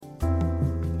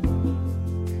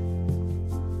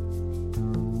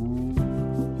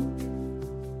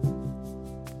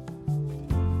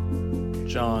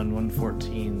John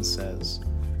 1:14 says,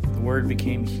 "The Word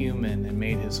became human and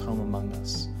made his home among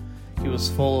us. He was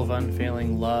full of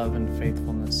unfailing love and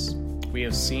faithfulness. We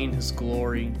have seen his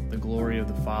glory, the glory of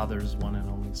the Father's one and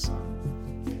only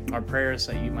Son." Our prayer is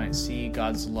that you might see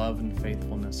God's love and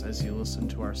faithfulness as you listen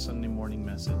to our Sunday morning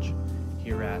message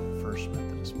here at First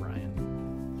Methodist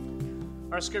Bryan.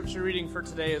 Our scripture reading for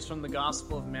today is from the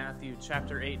Gospel of Matthew,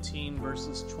 chapter 18,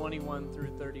 verses 21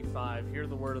 through 35. Hear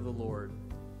the word of the Lord.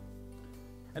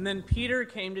 And then Peter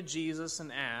came to Jesus and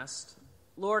asked,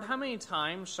 "Lord, how many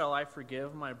times shall I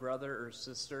forgive my brother or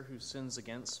sister who sins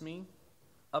against me?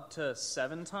 Up to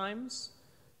 7 times?"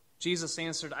 Jesus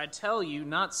answered, "I tell you,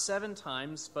 not 7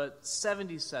 times, but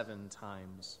 77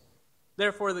 times.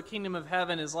 Therefore the kingdom of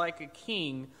heaven is like a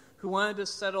king who wanted to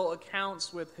settle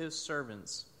accounts with his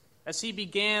servants. As he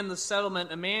began the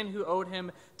settlement, a man who owed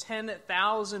him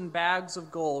 10,000 bags of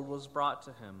gold was brought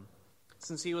to him.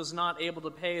 Since he was not able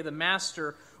to pay, the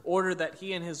master ordered that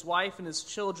he and his wife and his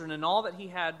children and all that he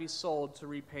had be sold to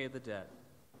repay the debt.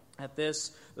 At this,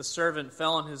 the servant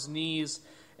fell on his knees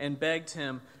and begged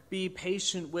him, 'Be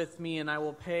patient with me, and I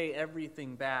will pay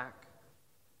everything back.'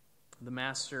 The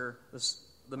master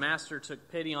took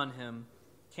pity on him,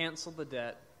 canceled the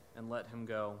debt, and let him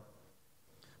go.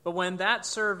 But when that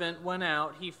servant went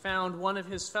out, he found one of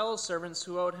his fellow servants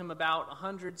who owed him about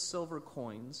 100 silver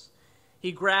coins.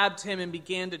 He grabbed him and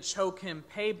began to choke him.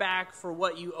 'Pay back for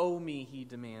what you owe me,' he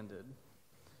demanded.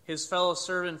 His fellow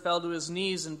servant fell to his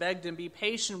knees and begged him, 'Be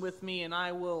patient with me, and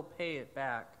I will pay it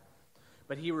back.'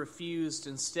 But he refused.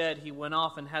 Instead, he went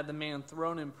off and had the man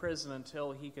thrown in prison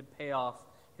until he could pay off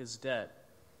his debt.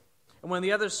 And when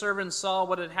the other servants saw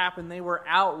what had happened, they were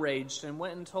outraged and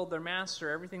went and told their master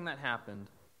everything that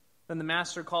happened. Then the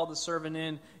master called the servant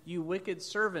in. 'You wicked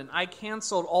servant, I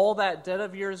canceled all that debt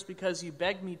of yours because you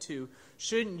begged me to.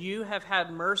 Shouldn't you have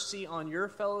had mercy on your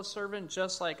fellow servant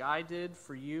just like I did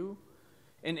for you?'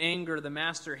 In anger, the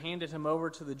master handed him over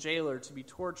to the jailer to be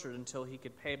tortured until he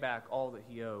could pay back all that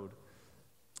he owed.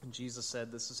 And Jesus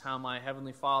said, 'This is how my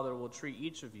heavenly Father will treat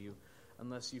each of you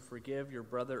unless you forgive your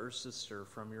brother or sister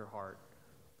from your heart.'"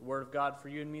 The word of God for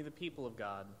you and me, the people of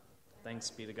God. Thanks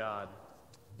be to God.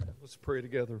 Let's pray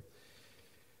together.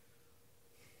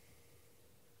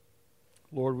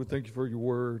 Lord, we thank you for your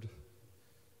word.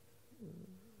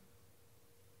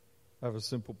 I have a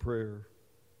simple prayer.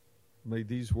 May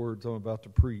these words I'm about to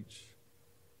preach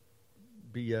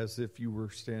be as if you were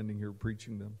standing here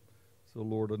preaching them. So,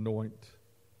 Lord, anoint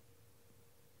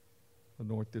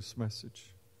this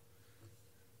message.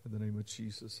 In the name of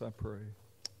Jesus, I pray.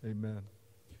 Amen.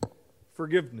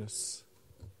 Forgiveness.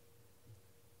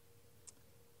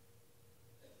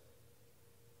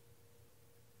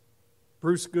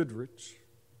 Bruce Goodrich,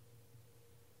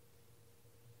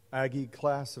 Aggie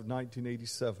class of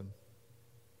 1987.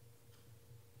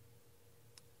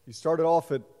 He started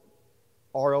off at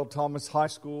R.L. Thomas High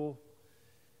School,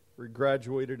 where he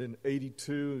graduated in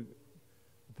 82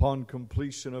 upon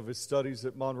completion of his studies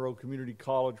at Monroe Community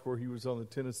College, where he was on the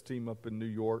tennis team up in New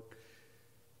York.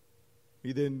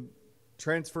 He then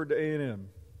transferred to A&M.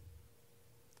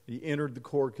 He entered the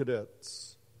Corps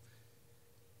Cadets.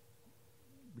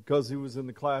 Because he was in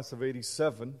the class of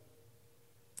 87,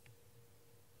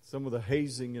 some of the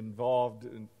hazing involved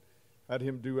had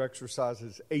him do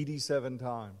exercises 87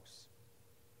 times.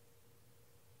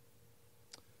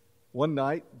 One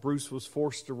night, Bruce was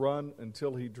forced to run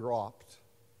until he dropped.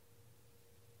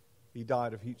 He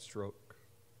died of heat stroke.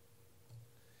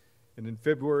 And in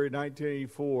February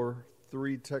 1984,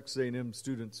 3 Texas A&M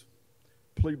students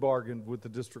plea bargained with the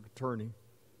district attorney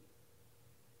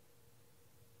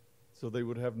so they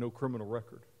would have no criminal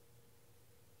record.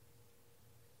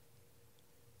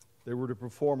 They were to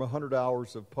perform 100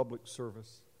 hours of public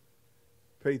service,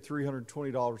 pay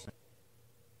 $320,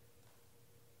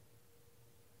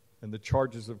 and the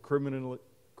charges of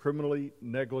criminally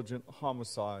negligent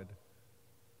homicide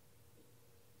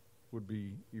would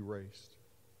be erased.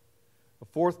 A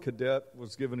 4th cadet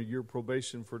was given a year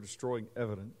probation for destroying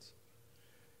evidence.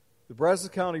 The Brazos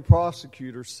County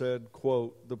prosecutor said,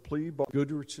 quote, "The plea by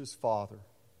Goodrich's father,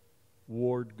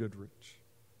 Ward Goodrich.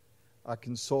 I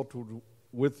consulted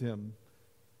with him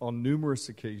on numerous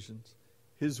occasions,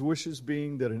 his wishes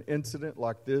being that an incident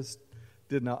like this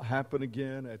did not happen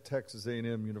again at Texas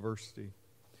A&M University."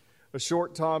 A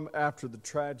short time after the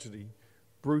tragedy,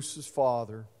 Bruce's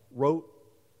father wrote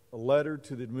a letter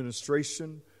to the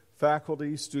administration,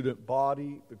 faculty, student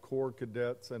body, the Corps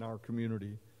Cadets, and our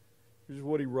community. Here's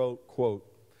what he wrote, quote,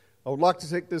 "I would like to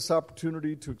take this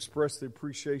opportunity to express the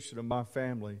appreciation of my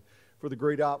family for the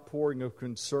great outpouring of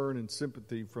concern and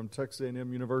sympathy from Texas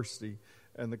A&M University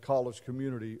and the college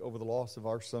community over the loss of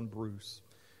our son Bruce.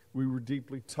 We were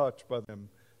deeply touched by them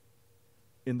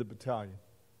in the battalion.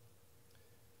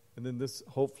 And then this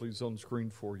hopefully is on screen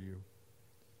for you.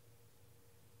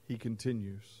 He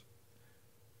continues.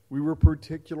 We were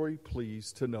particularly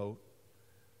pleased to note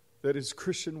that his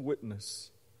Christian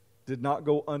witness did not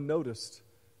go unnoticed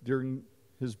during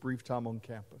his brief time on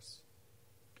campus.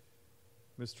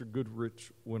 Mr.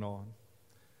 Goodrich went on.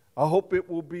 I hope it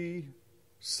will be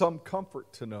some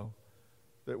comfort to know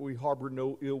that we harbor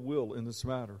no ill will in this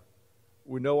matter.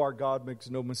 We know our God makes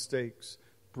no mistakes.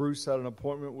 Bruce had an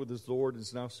appointment with his Lord and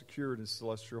is now secure in his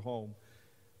celestial home.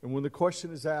 And when the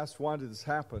question is asked, why did this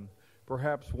happen?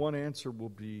 Perhaps one answer will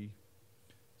be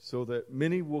so that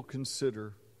many will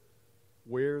consider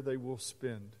where they will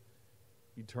spend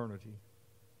eternity.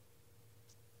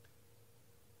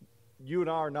 You and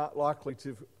I are not likely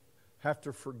to have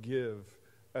to forgive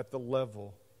at the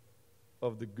level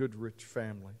of the Goodrich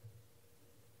family.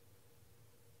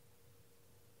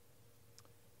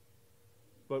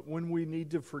 But when we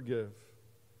need to forgive,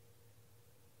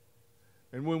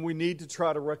 and when we need to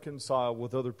try to reconcile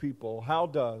with other people, how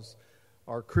does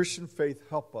our Christian faith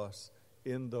help us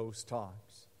in those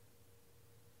times?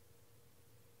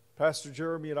 Pastor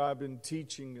Jeremy and I have been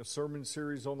teaching a sermon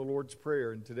series on the Lord's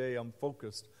Prayer, and today I'm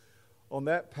focused on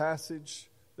that passage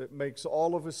that makes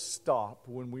all of us stop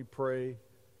when we pray,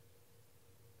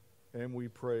 and we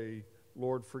pray,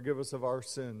 Lord, forgive us of our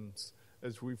sins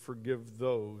as we forgive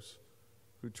those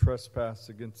who trespass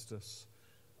against us.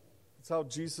 That's how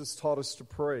Jesus taught us to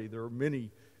pray. There are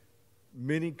many,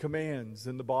 many commands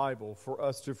in the Bible for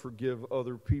us to forgive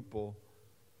other people.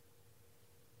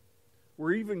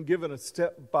 We're even given a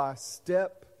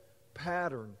step-by-step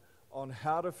pattern on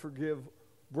how to forgive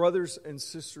brothers and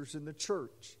sisters in the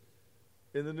church.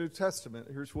 In the New Testament,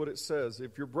 here's what it says.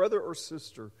 If your brother or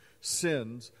sister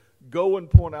sins, go and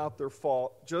point out their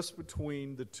fault just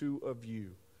between the two of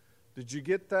you. Did you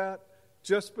get that?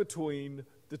 Just between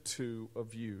the two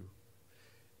of you.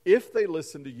 If they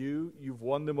listen to you, you've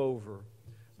won them over.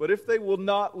 But if they will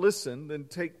not listen, then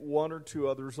take one or two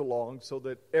others along so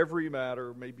that every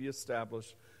matter may be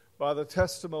established by the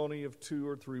testimony of 2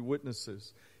 or 3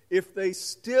 witnesses. If they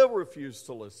still refuse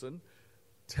to listen,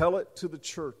 tell it to the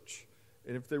church.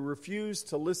 And if they refuse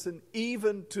to listen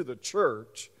even to the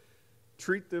church,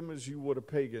 treat them as you would a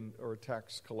pagan or a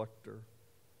tax collector.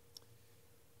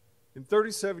 In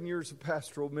 37 years of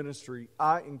pastoral ministry,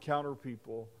 I encounter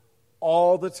people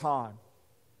all the time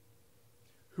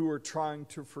who are trying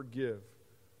to forgive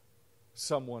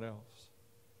someone else,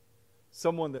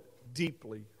 someone that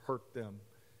deeply hurt them.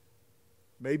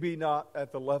 Maybe not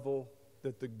at the level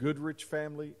that the Goodrich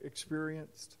family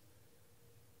experienced,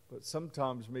 but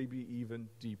sometimes maybe even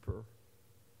deeper.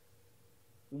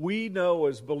 We know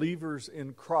as believers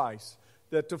in Christ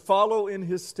that to follow in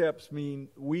his steps mean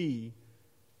we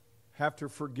have to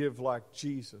forgive like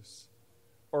Jesus,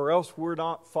 or else we're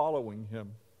not following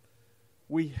him.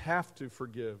 We have to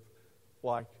forgive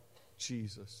like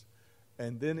Jesus.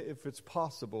 And then if it's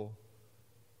possible,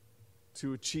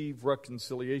 to achieve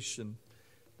reconciliation.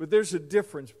 But there's a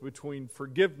difference between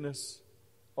forgiveness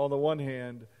on the one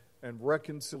hand and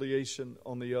reconciliation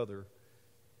on the other.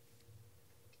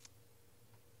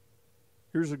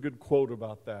 Here's a good quote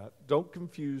about that. Don't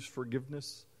confuse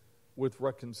forgiveness with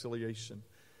reconciliation.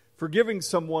 Forgiving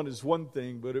someone is one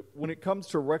thing, but when it comes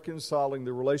to reconciling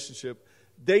the relationship,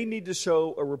 they need to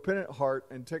show a repentant heart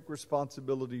and take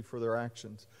responsibility for their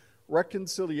actions.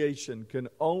 Reconciliation can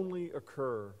only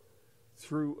occur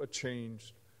through a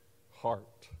changed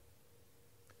heart.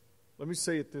 Let me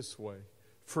say it this way.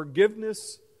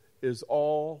 Forgiveness is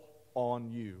all on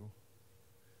you.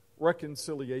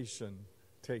 Reconciliation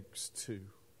takes 2.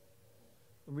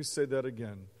 Let me say that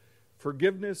again.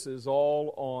 Forgiveness is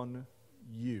all on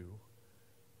you.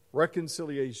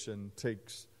 Reconciliation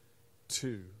takes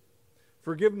 2.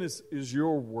 Forgiveness is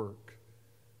your work.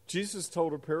 Jesus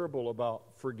told a parable about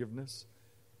forgiveness.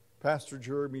 Pastor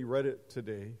Jeremy read it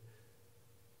today.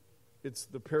 It's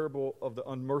the parable of the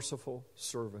unmerciful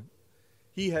servant.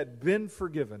 He had been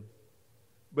forgiven,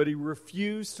 but he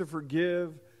refused to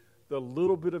forgive the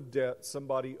little bit of debt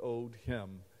somebody owed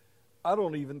him. I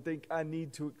don't even think I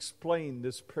need to explain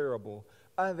this parable.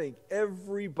 I think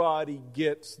everybody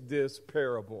gets this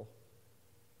parable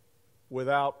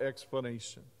without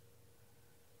explanation.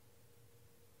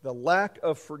 The lack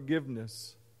of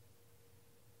forgiveness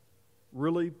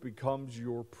really becomes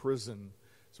your prison.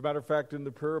 As a matter of fact, in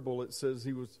the parable it says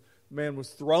man was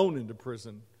thrown into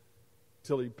prison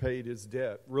till he paid his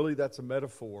debt. Really, that's a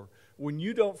metaphor. When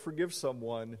you don't forgive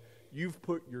someone, you've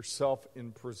put yourself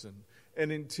in prison.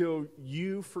 And until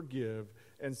you forgive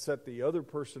and set the other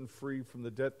person free from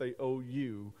the debt they owe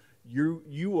you,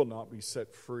 you will not be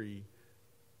set free.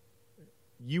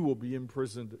 You will be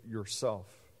imprisoned yourself.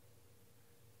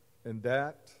 And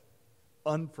that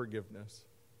unforgiveness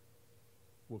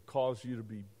will cause you to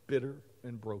be bitter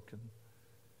and broken.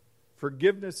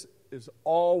 Forgiveness is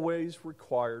always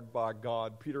required by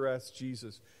God. Peter asked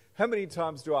Jesus, how many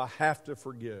times do I have to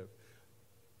forgive?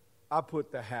 I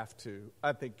put the have to.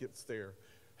 I think it's there.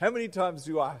 How many times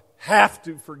do I have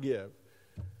to forgive?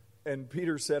 And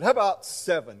Peter said, how about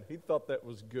 7? He thought that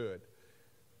was good.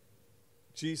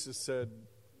 Jesus said,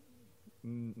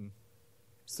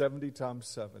 70 times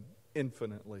 7,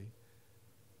 infinitely.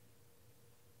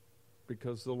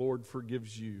 Because the Lord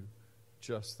forgives you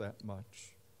just that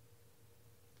much.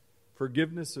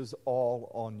 Forgiveness is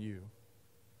all on you.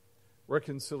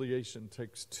 Reconciliation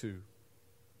takes 2.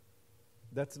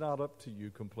 That's not up to you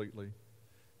completely.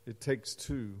 It takes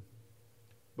 2.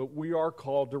 But we are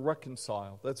called to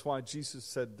reconcile. That's why Jesus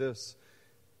said this.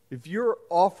 If you're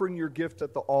offering your gift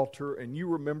at the altar and you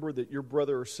remember that your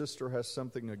brother or sister has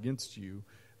something against you,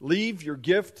 leave your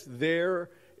gift there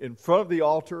in front of the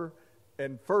altar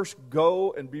and first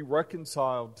go and be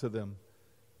reconciled to them.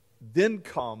 Then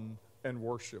come and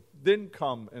worship. Then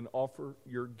come and offer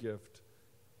your gift.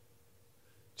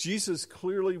 Jesus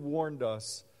clearly warned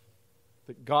us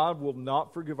that God will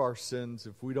not forgive our sins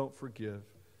if we don't forgive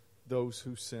those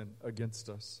who sin against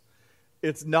us.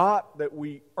 It's not that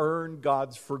we earn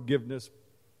God's forgiveness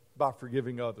by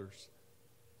forgiving others.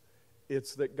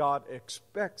 It's that God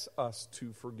expects us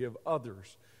to forgive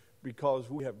others because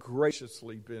we have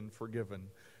graciously been forgiven.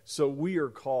 So we are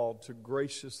called to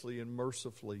graciously and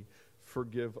mercifully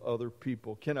forgive other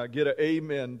people. Can I get an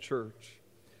amen, church?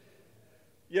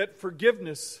 Yet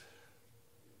forgiveness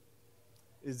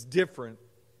is different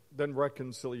than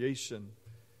reconciliation.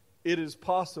 It is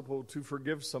possible to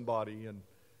forgive somebody and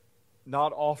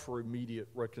not offer immediate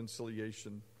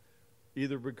reconciliation,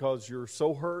 either because you're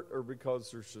so hurt or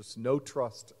because there's just no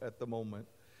trust at the moment.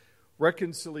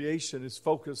 Reconciliation is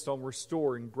focused on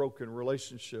restoring broken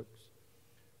relationships.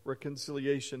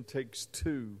 Reconciliation takes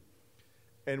 2.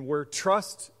 And where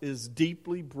trust is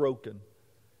deeply broken,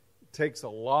 it takes a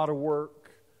lot of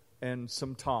work and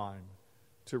some time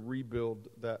to rebuild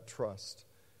that trust.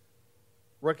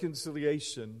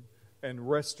 Reconciliation and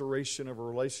restoration of a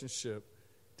relationship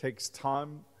takes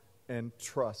time and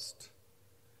trust.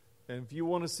 And if you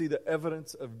want to see the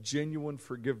evidence of genuine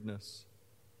forgiveness,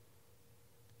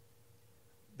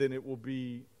 then it will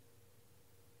be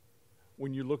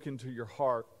when you look into your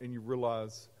heart and you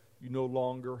realize you no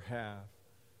longer have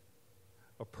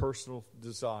a personal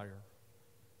desire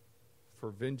for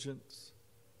vengeance,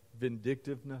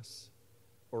 vindictiveness,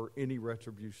 or any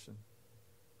retribution.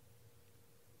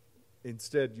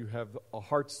 Instead, you have a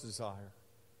heart's desire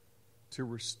to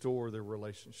restore their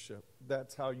relationship.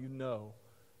 That's how you know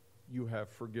you have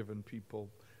forgiven people.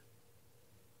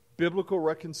 Biblical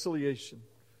reconciliation,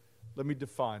 let me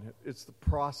define it. It's the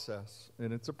process,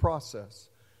 and it's a process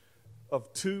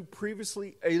of 2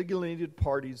 previously alienated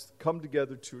parties come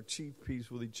together to achieve peace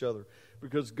with each other.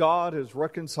 Because God has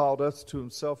reconciled us to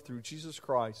himself through Jesus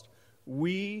Christ,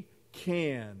 we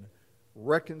can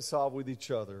reconcile with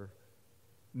each other,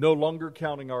 no longer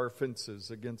counting our offenses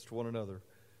against one another.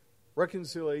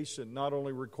 Reconciliation not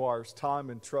only requires time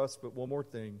and trust, but one more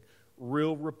thing,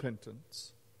 real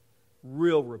repentance.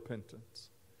 Real repentance.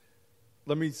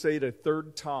 Let me say it a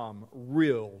third time,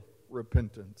 real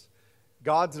repentance.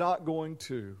 God's not going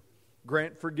to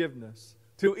grant forgiveness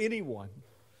to anyone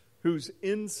who's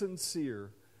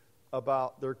insincere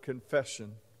about their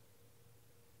confession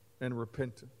and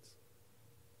repentance.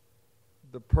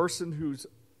 The person who's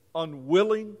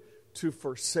unwilling to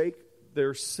forsake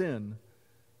their sin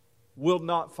will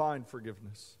not find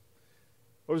forgiveness.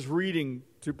 I was reading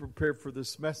to prepare for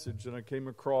this message, and I came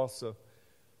across a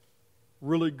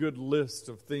really good list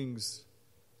of things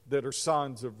that are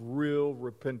signs of real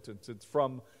repentance. It's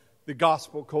from the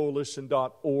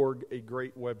gospelcoalition.org, a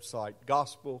great website,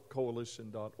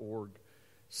 gospelcoalition.org.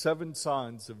 7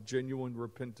 signs of genuine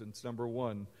repentance. Number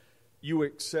 1, you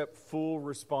accept full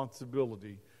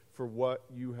responsibility for what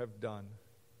you have done.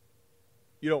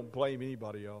 You don't blame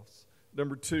anybody else.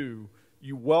 Number 2,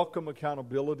 you welcome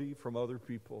accountability from other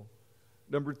people.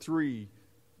 Number 3,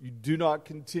 you do not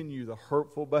continue the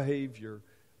hurtful behavior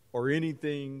or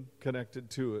anything connected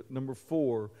to it. Number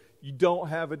 4, you don't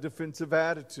have a defensive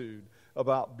attitude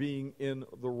about being in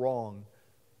the wrong.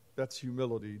 That's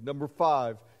humility. Number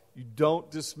 5, you don't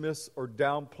dismiss or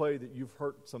downplay that you've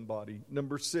hurt somebody.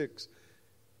 Number 6,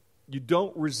 you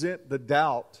don't resent the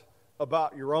doubt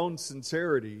about your own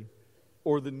sincerity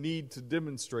or the need to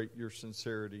demonstrate your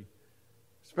sincerity.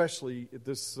 especially if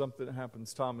this is something that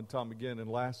happens time and time again.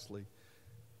 And lastly,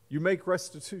 you make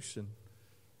restitution.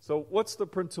 So what's the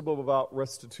principle about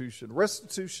restitution?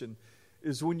 Restitution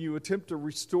is when you attempt to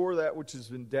restore that which has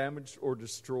been damaged or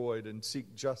destroyed and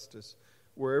seek justice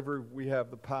wherever we have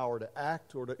the power to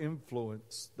act or to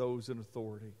influence those in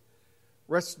authority.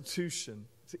 Restitution,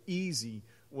 it's easy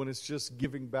when it's just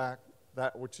giving back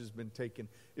that which has been taken.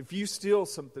 If you steal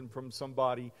something from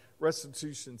somebody,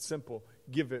 restitution simple,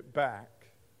 give it back.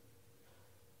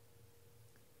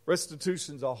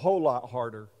 Restitution's a whole lot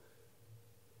harder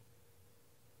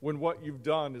when what you've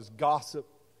done is gossip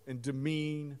and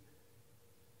demean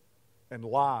and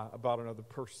lie about another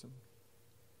person.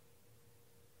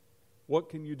 What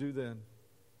can you do then?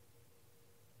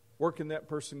 Where can that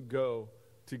person go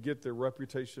to get their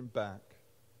reputation back?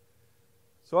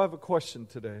 So I have a question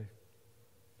today.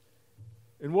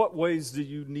 In what ways do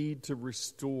you need to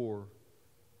restore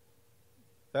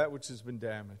that which has been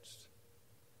damaged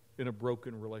in a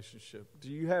broken relationship? Do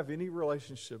you have any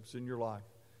relationships in your life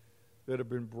that have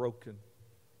been broken?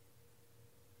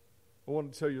 I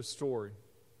want to tell you a story.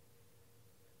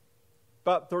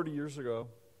 About 30 years ago,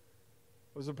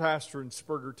 I was a pastor in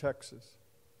Spurger, Texas.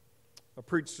 I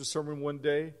preached a sermon one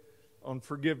day on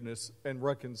forgiveness and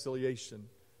reconciliation.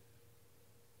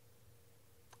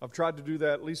 I've tried to do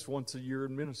that at least once a year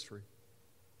in ministry.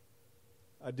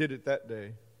 I did it that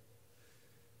day.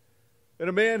 And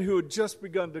a man who had just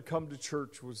begun to come to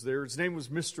church was there. His name was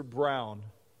Mr. Brown.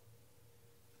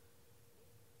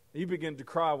 He began to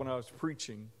cry when I was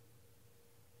preaching,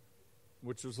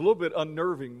 which was a little bit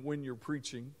unnerving when you're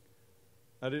preaching.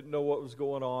 I didn't know what was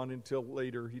going on until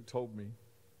later he told me.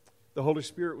 The Holy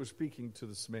Spirit was speaking to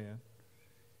this man.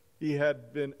 He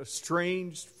had been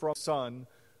estranged from his son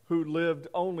who lived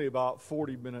only about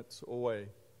 40 minutes away.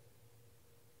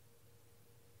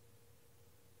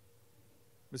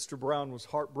 Mr. Brown was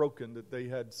heartbroken that they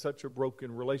had such a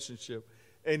broken relationship,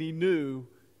 and he knew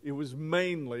it was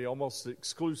mainly, almost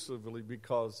exclusively,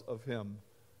 because of him.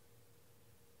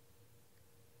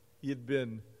 He had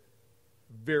been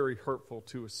very hurtful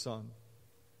to his son.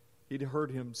 He'd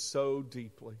hurt him so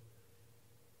deeply.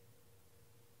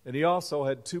 And he also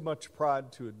had too much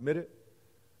pride to admit it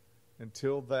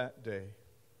until that day.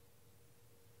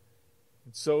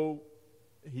 And so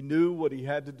he knew what he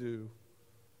had to do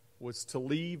was to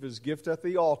leave his gift at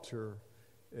the altar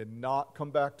and not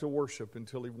come back to worship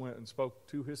until he went and spoke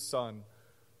to his son,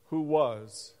 who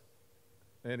was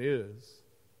and is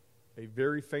a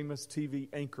very famous TV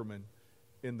anchorman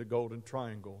in the Golden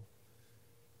Triangle.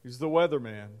 He's the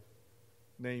weatherman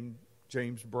named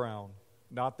James Brown.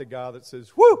 Not the guy that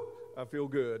says, "Whoo, I feel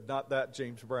good." Not that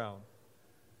James Brown.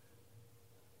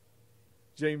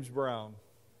 James Brown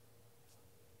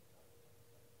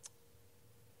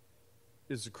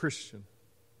is a Christian.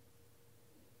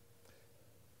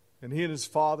 And he and his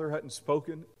father hadn't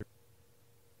spoken.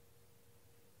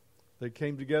 They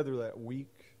came together that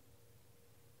week.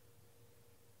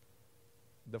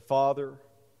 The father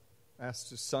asked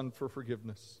his son for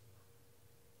forgiveness.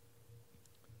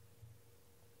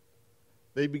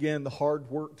 They began the hard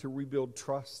work to rebuild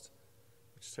trust,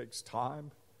 which takes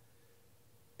time.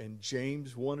 And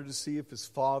James wanted to see if his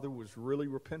father was really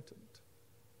repentant.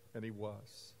 And he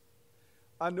was.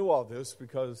 I knew all this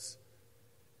because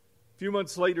a few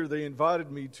months later they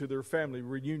invited me to their family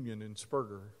reunion in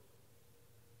Spurger.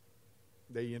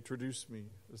 They introduced me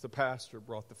as the pastor,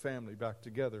 brought the family back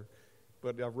together.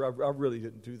 But I really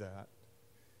didn't do that.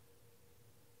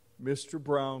 Mr.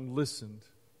 Brown listened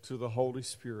to the Holy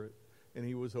Spirit, and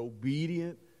he was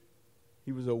obedient.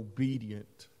 He was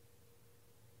obedient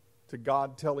to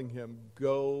God telling him,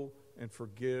 go and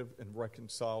forgive and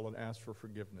reconcile and ask for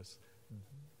forgiveness.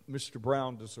 Mr.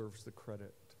 Brown deserves the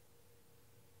credit.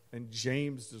 And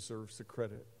James deserves the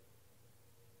credit.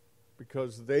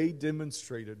 Because they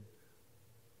demonstrated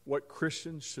what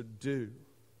Christians should do.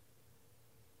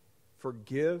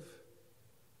 Forgive,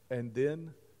 and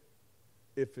then,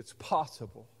 if it's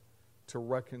possible, to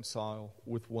reconcile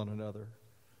with one another.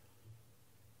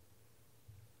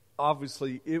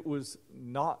 Obviously, it was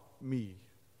not me,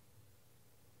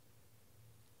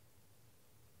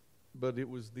 but it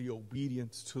was the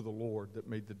obedience to the Lord that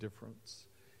made the difference.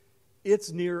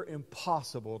 It's near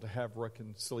impossible to have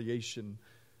reconciliation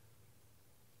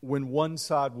when one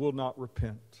side will not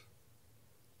repent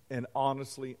and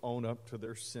honestly own up to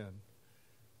their sin.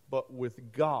 But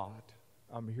with God,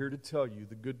 I'm here to tell you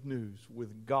the good news.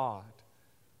 With God,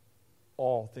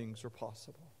 all things are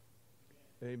possible.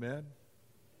 Amen?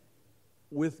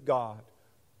 With God,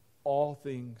 all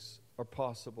things are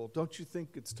possible. Don't you think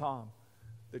it's time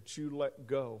that you let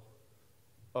go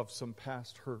of some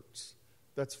past hurts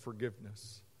That's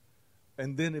forgiveness.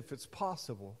 And then if it's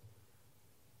possible,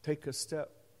 take a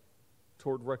step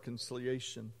toward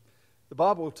reconciliation. The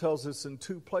Bible tells us in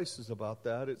 2 places about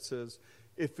that. It says,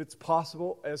 if it's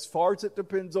possible, as far as it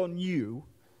depends on you,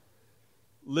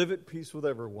 live at peace with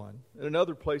everyone. In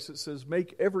another place it says,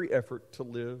 make every effort to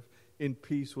live in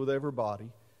peace with everybody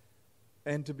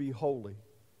and to be holy.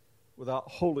 Without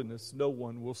holiness, no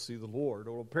one will see the Lord.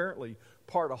 Well, apparently,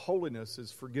 part of holiness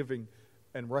is forgiving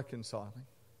and reconciling.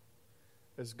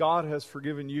 As God has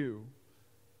forgiven you,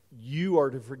 you are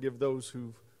to forgive those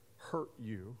who've hurt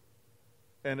you.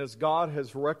 And as God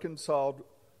has reconciled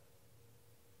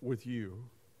with you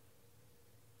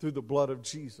through the blood of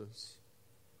Jesus,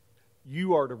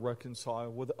 you are to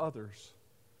reconcile with others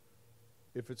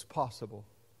if it's possible.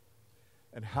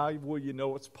 And how will you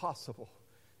know it's possible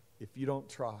if you don't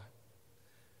try?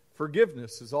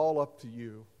 Forgiveness is all up to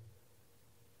you.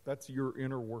 That's your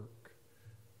inner work.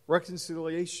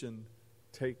 Reconciliation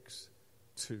takes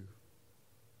 2.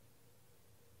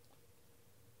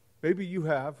 Maybe you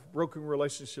have broken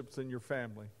relationships in your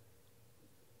family,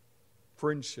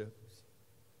 friendships,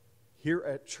 here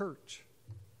at church.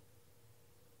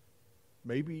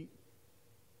 Maybe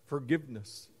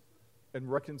forgiveness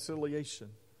and reconciliation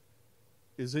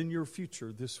is in your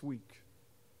future this week.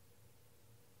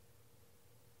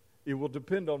 It will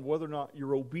depend on whether or not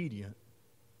you're obedient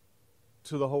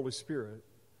to the Holy Spirit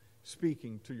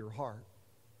speaking to your heart.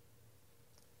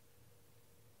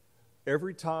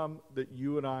 Every time that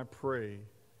you and I pray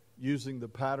using the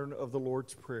pattern of the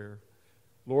Lord's Prayer,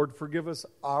 Lord, forgive us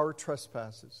our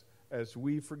trespasses as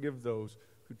we forgive those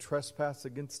who trespass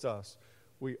against us,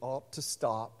 we ought to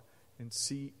stop and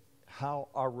see how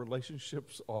our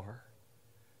relationships are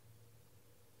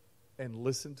and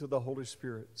listen to the Holy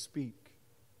Spirit speak.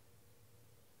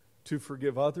 To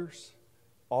forgive others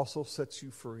also sets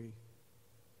you free.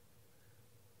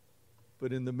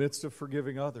 But in the midst of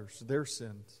forgiving others, their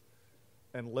sins,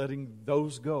 and letting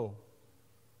those go,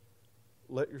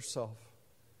 let yourself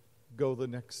go the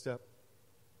next step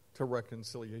to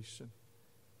reconciliation,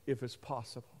 if it's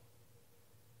possible.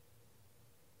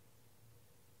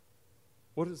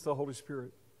 What is the Holy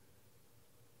Spirit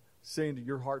saying to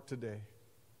your heart today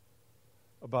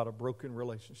about a broken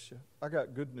relationship? I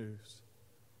got good news.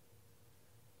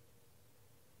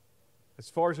 As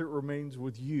far as it remains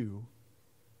with you,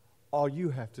 all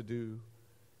you have to do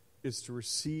is to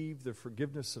receive the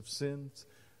forgiveness of sins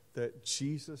that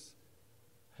Jesus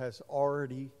has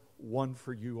already won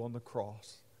for you on the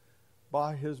cross.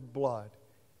 By His blood,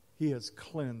 He has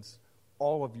cleansed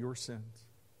all of your sins.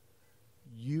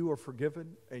 You are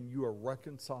forgiven and you are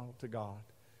reconciled to God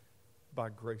by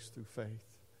grace through faith.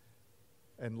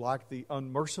 And like the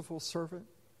unmerciful servant,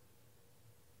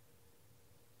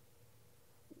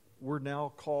 we're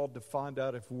now called to find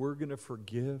out if we're going to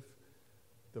forgive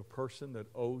the person that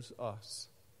owes us,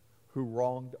 who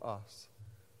wronged us,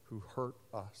 who hurt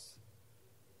us.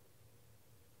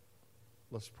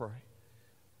 Let's pray.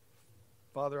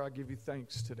 Father, I give you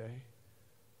thanks today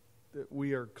that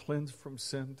we are cleansed from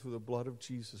sin through the blood of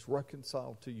Jesus,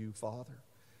 reconciled to you, Father,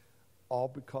 all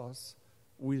because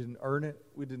we didn't earn it,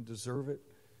 we didn't deserve it,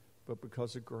 but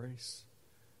because of grace.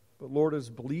 But Lord, as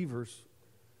believers,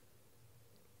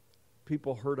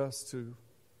 people hurt us too.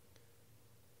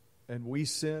 And we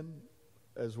sin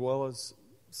as well as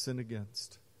sin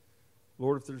against.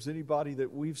 Lord, if there's anybody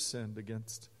that we've sinned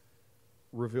against,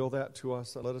 reveal that to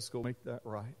us and let us go make that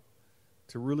right.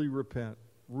 To really repent,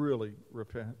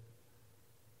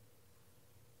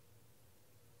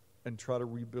 and try to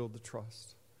rebuild the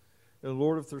trust. And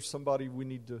Lord, if there's somebody we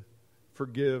need to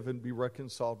forgive and be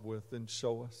reconciled with, then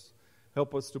show us.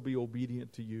 Help us to be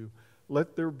obedient to you.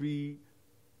 Let there be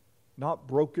not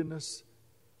brokenness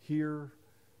here,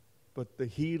 but the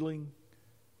healing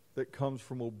that comes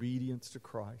from obedience to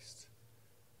Christ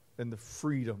and the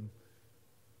freedom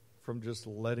from just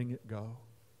letting it go.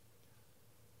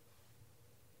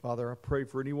 Father, I pray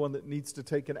for anyone that needs to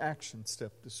take an action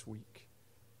step this week.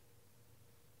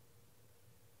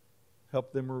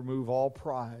 Help them remove all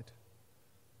pride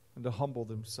and to humble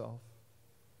themselves,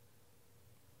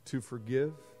 to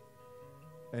forgive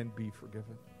and be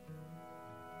forgiven.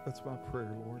 That's my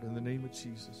prayer, Lord, in the name of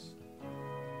Jesus.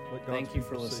 Thank you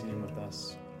for listening with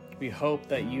us. We hope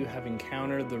that you have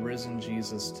encountered the risen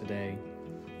Jesus today.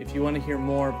 If you want to hear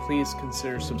more, please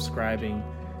consider subscribing.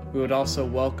 We would also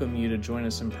welcome you to join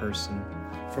us in person.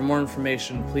 For more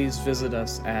information, please visit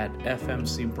us at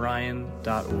fmcbryan.org.